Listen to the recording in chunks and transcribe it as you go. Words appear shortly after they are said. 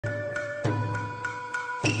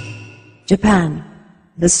Japan,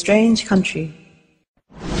 the strange country.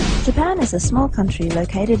 Japan is a small country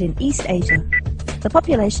located in East Asia. The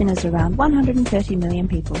population is around 130 million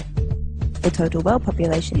people. The total world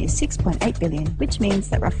population is 6.8 billion, which means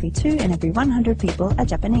that roughly 2 in every 100 people are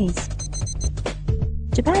Japanese.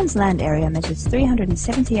 Japan's land area measures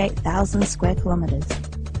 378,000 square kilometers.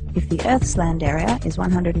 If the Earth's land area is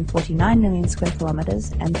 149 million square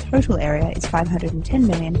kilometers and total area is 510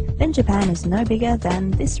 million, then Japan is no bigger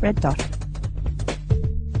than this red dot.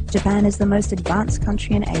 Japan is the most advanced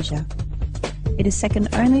country in Asia. It is second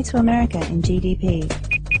only to America in GDP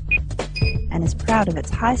and is proud of its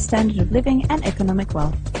high standard of living and economic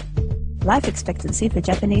wealth. Life expectancy for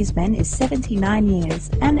Japanese men is 79 years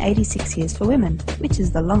and 86 years for women, which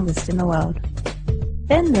is the longest in the world.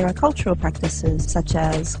 Then there are cultural practices such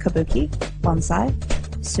as kabuki, bonsai,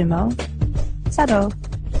 sumo, sado,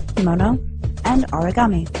 kimono, and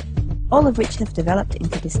origami, all of which have developed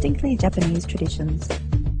into distinctly Japanese traditions.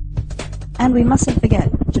 And we mustn't forget,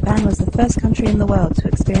 Japan was the first country in the world to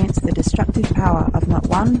experience the destructive power of not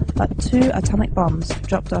one, but 2 atomic bombs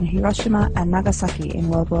dropped on Hiroshima and Nagasaki in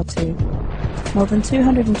World War II. More than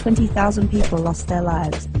 220,000 people lost their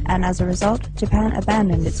lives, and as a result, Japan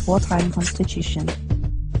abandoned its wartime constitution.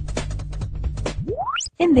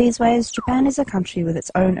 In these ways, Japan is a country with its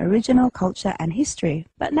own original culture and history,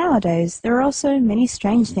 but nowadays there are also many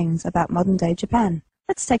strange things about modern-day Japan.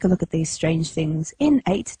 Let's take a look at these strange things in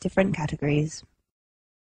 8 different categories.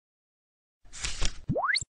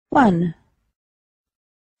 1.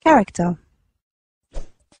 Character.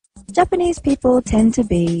 Japanese people tend to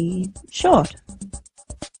be short,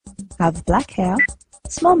 have black hair,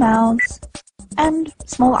 small mouths, and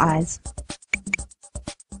small eyes.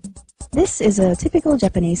 This is a typical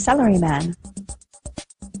Japanese salaryman.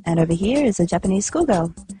 And over here is a Japanese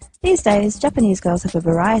schoolgirl. These days, Japanese girls have a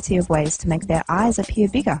variety of ways to make their eyes appear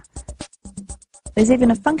bigger. There's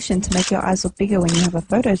even a function to make your eyes look bigger when you have a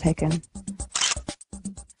photo taken.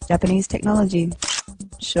 Japanese technology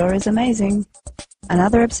sure is amazing.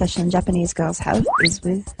 Another obsession Japanese girls have is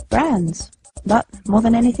with brands. But more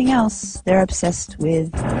than anything else, they're obsessed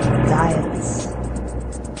with diets.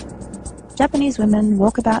 Japanese women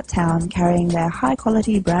walk about town carrying their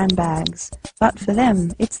high-quality brand bags, but for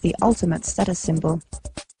them, it's the ultimate status symbol.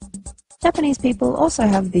 Japanese people also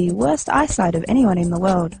have the worst eyesight of anyone in the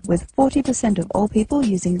world, with 40% of all people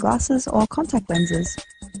using glasses or contact lenses.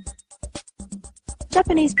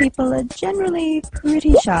 Japanese people are generally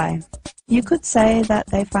pretty shy. You could say that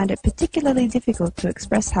they find it particularly difficult to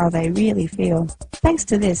express how they really feel. Thanks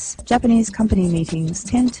to this, Japanese company meetings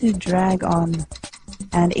tend to drag on.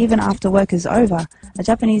 And even after work is over, a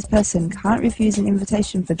Japanese person can't refuse an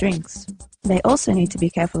invitation for drinks. They also need to be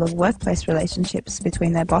careful of workplace relationships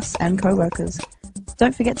between their boss and co-workers.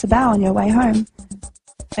 Don't forget to bow on your way home.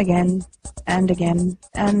 Again, and again,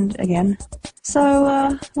 and again.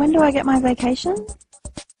 So, when do I get my vacation?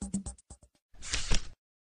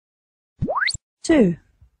 2.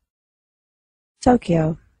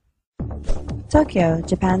 Tokyo. Tokyo,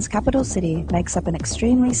 Japan's capital city, makes up an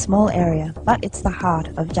extremely small area, but it's the heart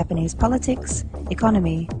of Japanese politics,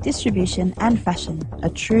 economy, distribution, and fashion, a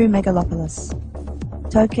true megalopolis.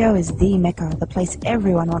 Tokyo is the Mecca, the place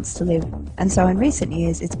everyone wants to live, and so in recent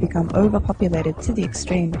years it's become overpopulated to the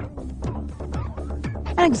extreme.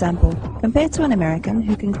 An example, compared to an American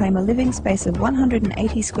who can claim a living space of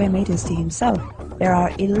 180 square meters to himself, there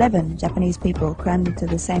are 11 Japanese people crammed into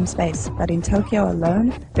the same space, but in Tokyo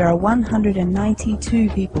alone, there are 192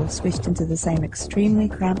 people squished into the same extremely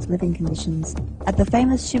cramped living conditions. At the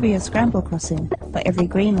famous Shibuya Scramble crossing, for every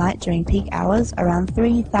green light during peak hours, around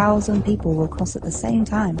 3,000 people will cross at the same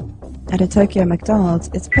time. At a Tokyo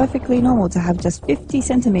McDonald's, it's perfectly normal to have just 50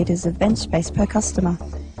 centimeters of bench space per customer.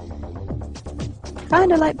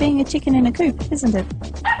 Kinda like being a chicken in a coop, isn't it?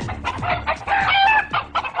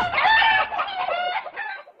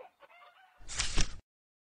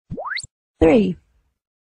 3.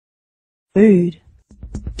 Food.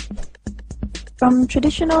 From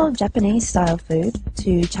traditional Japanese-style food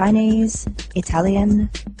to Chinese, Italian,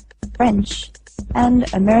 French,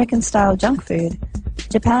 and American-style junk food,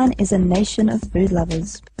 Japan is a nation of food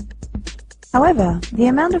lovers. However, the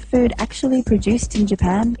amount of food actually produced in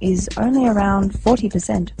Japan is only around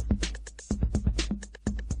 40%.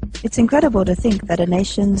 It's incredible to think that a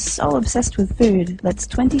nation so obsessed with food lets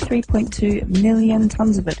 23.2 million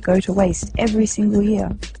tons of it go to waste every single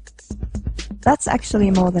year. That's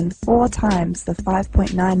actually more than 4 times the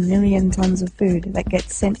 5.9 million tons of food that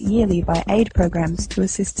gets sent yearly by aid programs to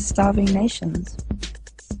assist starving nations.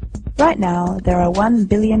 Right now, there are 1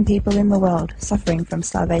 billion people in the world suffering from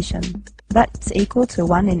starvation. That's equal to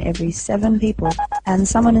 1 in every 7 people, and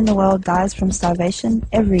someone in the world dies from starvation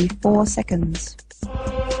every 4 seconds.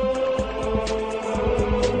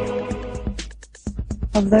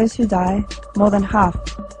 Of those who die, more than half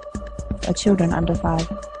are children under 5.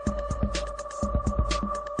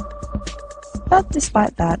 But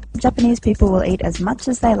despite that, Japanese people will eat as much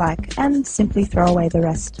as they like and simply throw away the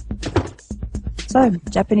rest. So,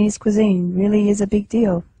 Japanese cuisine really is a big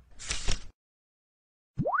deal.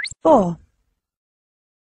 4.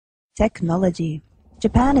 Technology.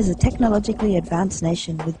 Japan is a technologically advanced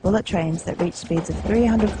nation with bullet trains that reach speeds of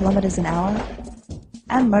 300 kilometers an hour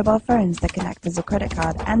and mobile phones that can act as a credit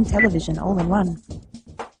card and television all in one.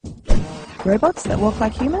 Robots that walk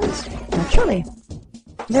like humans? Naturally.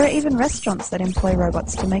 There are even restaurants that employ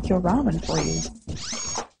robots to make your ramen for you.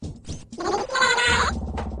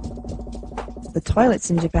 The toilets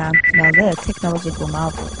in Japan, now they're technological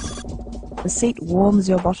marvels. The seat warms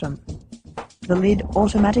your bottom. The lid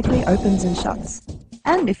automatically opens and shuts.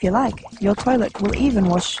 And if you like, your toilet will even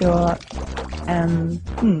wash your...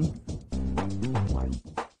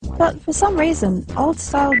 But for some reason,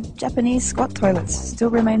 old-style Japanese squat toilets still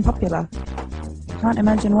remain popular. Can't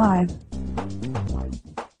imagine why.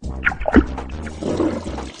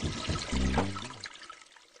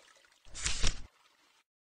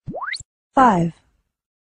 5.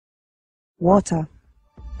 Water.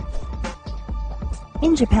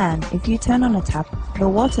 In Japan, if you turn on a tap, the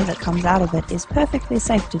water that comes out of it is perfectly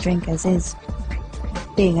safe to drink as is.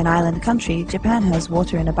 Being an island country, Japan has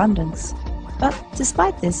water in abundance. But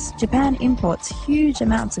despite this, Japan imports huge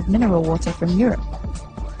amounts of mineral water from Europe.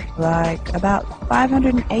 Like about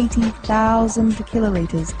 580,000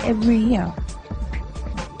 kiloliters every year.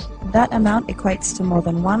 That amount equates to more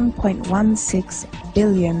than 1.16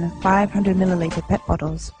 billion 500 milliliter PET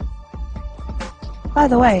bottles. By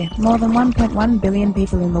the way, more than 1.1 billion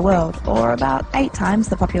people in the world, or about 8 times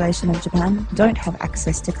the population of Japan, don't have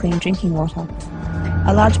access to clean drinking water.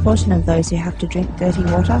 A large portion of those who have to drink dirty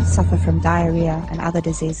water suffer from diarrhea and other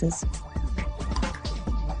diseases.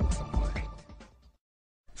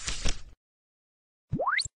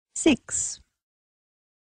 6.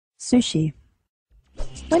 Sushi.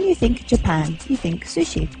 When you think Japan, you think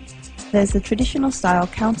sushi. There's the traditional style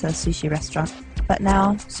counter sushi restaurant, but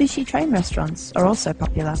now sushi train restaurants are also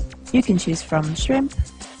popular. You can choose from shrimp,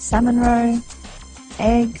 salmon roe,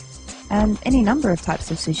 egg, and any number of types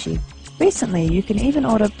of sushi. Recently, you can even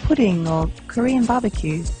order pudding or Korean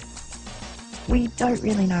barbecue. We don't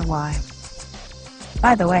really know why.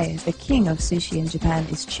 By the way, the king of sushi in Japan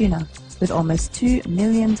is tuna, with almost 2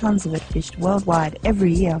 million tons of it fished worldwide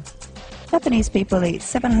every year. Japanese people eat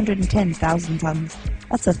 710,000 tons.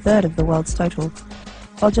 That's a third of the world's total.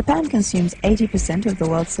 While Japan consumes 80% of the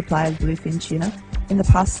world's supply of bluefin tuna, in the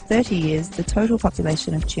past 30 years the total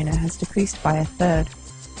population of tuna has decreased by a third.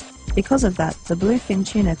 Because of that, the bluefin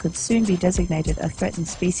tuna could soon be designated a threatened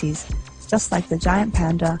species, just like the giant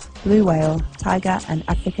panda, blue whale, tiger and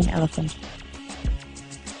African elephant.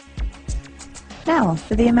 Now,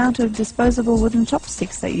 for the amount of disposable wooden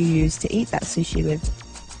chopsticks that you use to eat that sushi with.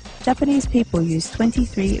 Japanese people use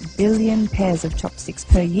 23 billion pairs of chopsticks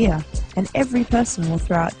per year, and every person will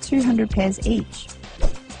throw out 200 pairs each.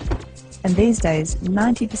 And these days,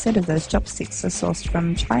 90% of those chopsticks are sourced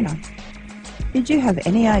from China. Did you have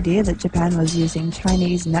any idea that Japan was using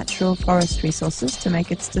Chinese natural forest resources to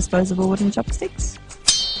make its disposable wooden chopsticks?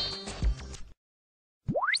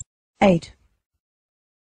 8.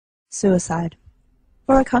 Suicide.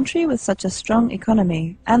 For a country with such a strong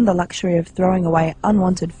economy and the luxury of throwing away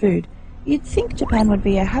unwanted food, you'd think Japan would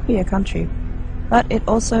be a happier country, but it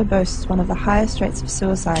also boasts one of the highest rates of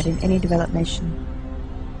suicide in any developed nation.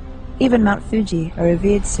 Even Mount Fuji, a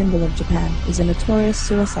revered symbol of Japan, is a notorious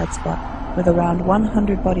suicide spot, with around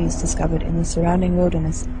 100 bodies discovered in the surrounding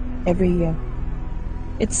wilderness every year.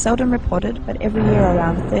 It's seldom reported, but every year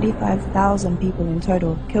around 35,000 people in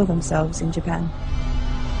total kill themselves in Japan.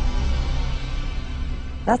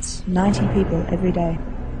 That's 90 people every day.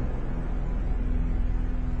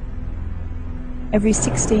 Every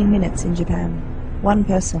 16 minutes in Japan, one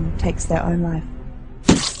person takes their own life.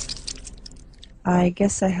 I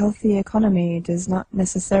guess a healthy economy does not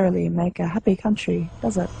necessarily make a happy country,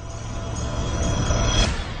 does it?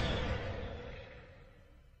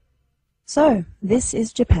 So, this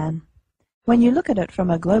is Japan. When you look at it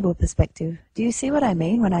from a global perspective, do you see what I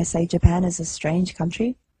mean when I say Japan is a strange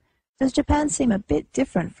country? Does Japan seem a bit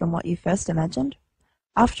different from what you first imagined?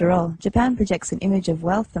 After all, Japan projects an image of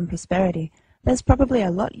wealth and prosperity. There's probably a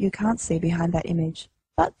lot you can't see behind that image.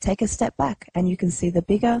 But take a step back and you can see the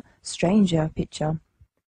bigger, stranger picture.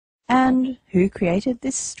 And who created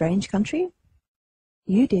this strange country?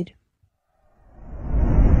 You did.